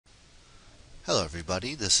Hello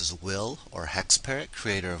everybody, this is Will, or HexParrot,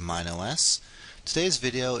 creator of MineOS. Today's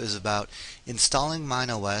video is about installing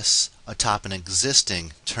MineOS atop an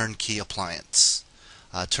existing Turnkey appliance.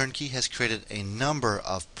 Turnkey has created a number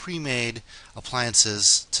of pre-made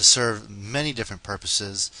appliances to serve many different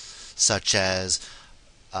purposes, such as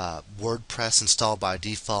WordPress installed by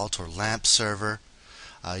default or LAMP server.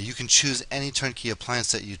 You can choose any Turnkey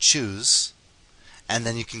appliance that you choose, and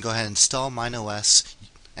then you can go ahead and install MineOS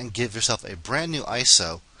and give yourself a brand new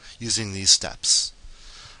ISO using these steps.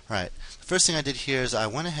 Alright, the first thing I did here is I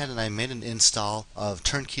went ahead and I made an install of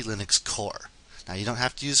Turnkey Linux Core. Now you don't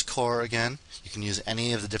have to use Core again, you can use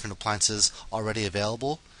any of the different appliances already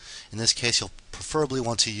available. In this case you'll preferably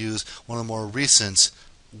want to use one of the more recent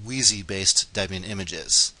Wheezy based Debian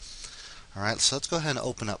images. Alright, so let's go ahead and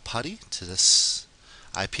open up PuTTY to this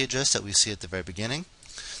IP address that we see at the very beginning.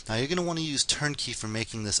 Now you're going to want to use Turnkey for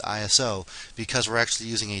making this ISO because we're actually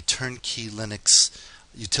using a Turnkey Linux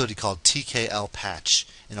utility called TKL patch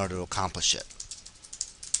in order to accomplish it.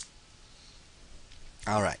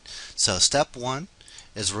 Alright, so step one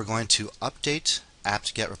is we're going to update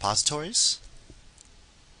apt-get repositories.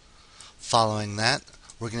 Following that,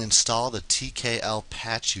 we're going to install the TKL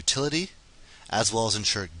patch utility as well as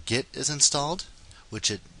ensure Git is installed, which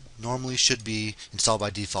it normally should be installed by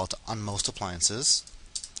default on most appliances.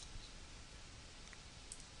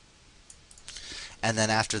 And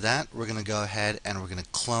then after that, we're going to go ahead and we're going to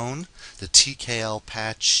clone the TKL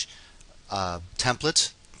patch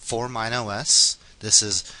template for MineOS. This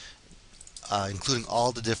is including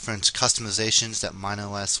all the different customizations that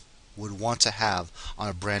MineOS would want to have on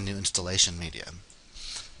a brand new installation medium.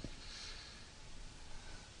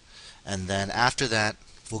 And then after that,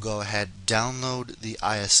 we'll go ahead download the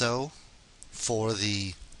ISO for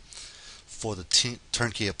the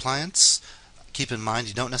Turnkey appliance. Keep in mind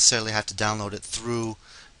you don't necessarily have to download it through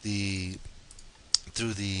the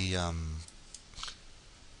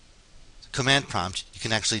command prompt. You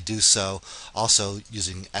can actually do so also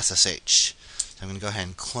using SSH. So I'm going to go ahead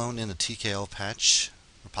and clone in the TKL patch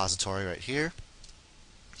repository right here.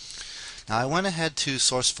 Now I went ahead to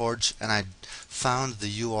SourceForge and I found the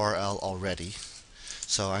URL already.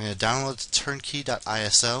 So I'm going to download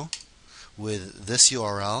turnkey.iso with this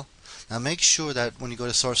URL. Now make sure that when you go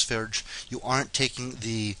to SourceForge, you aren't taking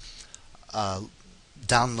the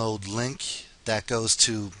download link that goes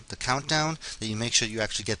to the countdown, that you make sure you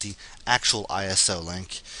actually get the actual ISO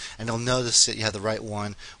link. And you'll notice that you have the right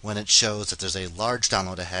one when it shows that there's a large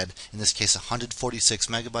download ahead, in this case 146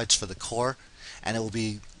 megabytes for the core, and it will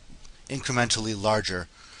be incrementally larger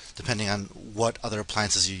depending on what other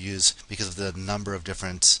appliances you use because of the number of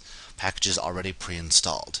different packages already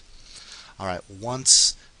pre-installed. Alright,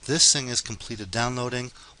 once this thing is completed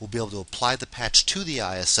downloading, we'll be able to apply the patch to the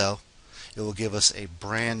ISO. It will give us a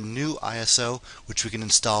brand new ISO which we can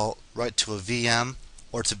install right to a VM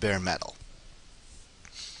or to bare metal.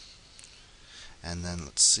 And then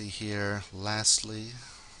let's see here, lastly,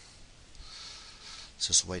 let's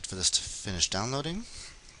just wait for this to finish downloading.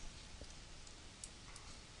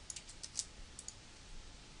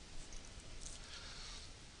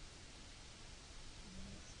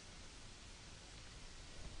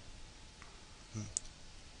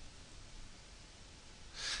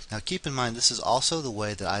 Now keep in mind this is also the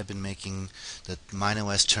way that I've been making the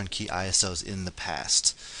MineOS Turnkey ISOs in the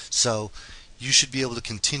past. So you should be able to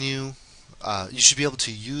continue, you should be able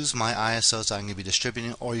to use my ISOs I'm going to be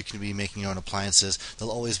distributing, or you can be making your own appliances.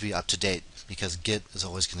 They'll always be up to date because Git is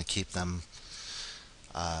always going to keep them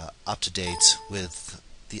up to date with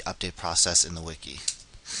the update process in the wiki.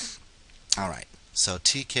 Alright, so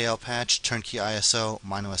TKL patch, Turnkey ISO,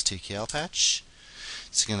 MineOS TKL patch.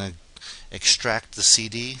 It's going to extract the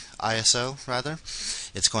CD ISO rather.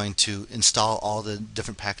 It's going to install all the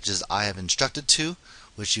different packages I have instructed to,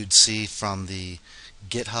 which you'd see from the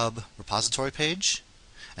GitHub repository page.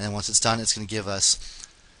 And then once it's done, it's going to give us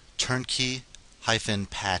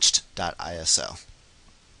turnkey-patched.iso.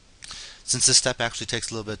 Since this step actually takes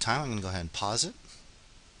a little bit of time, I'm going to go ahead and pause it.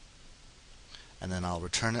 And then I'll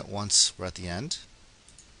return it once we're at the end.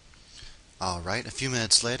 Alright, a few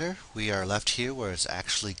minutes later, we are left here where it's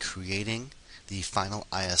actually creating the final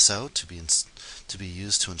ISO to be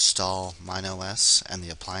used to install MineOS and the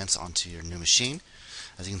appliance onto your new machine.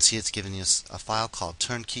 As you can see, it's giving us a file called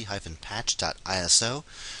turnkey-patch.iso,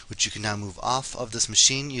 which you can now move off of this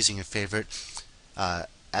machine using your favorite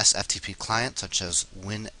SFTP client, such as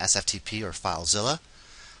WinSFTP or FileZilla.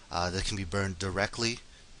 That can be burned directly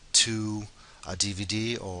to a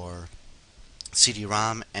DVD or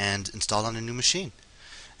CD-ROM and installed on a new machine.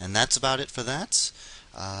 And that's about it for that.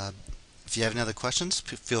 If you have any other questions,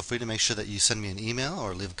 feel free to make sure that you send me an email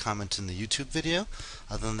or leave a comment in the YouTube video.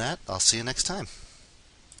 Other than that, I'll see you next time.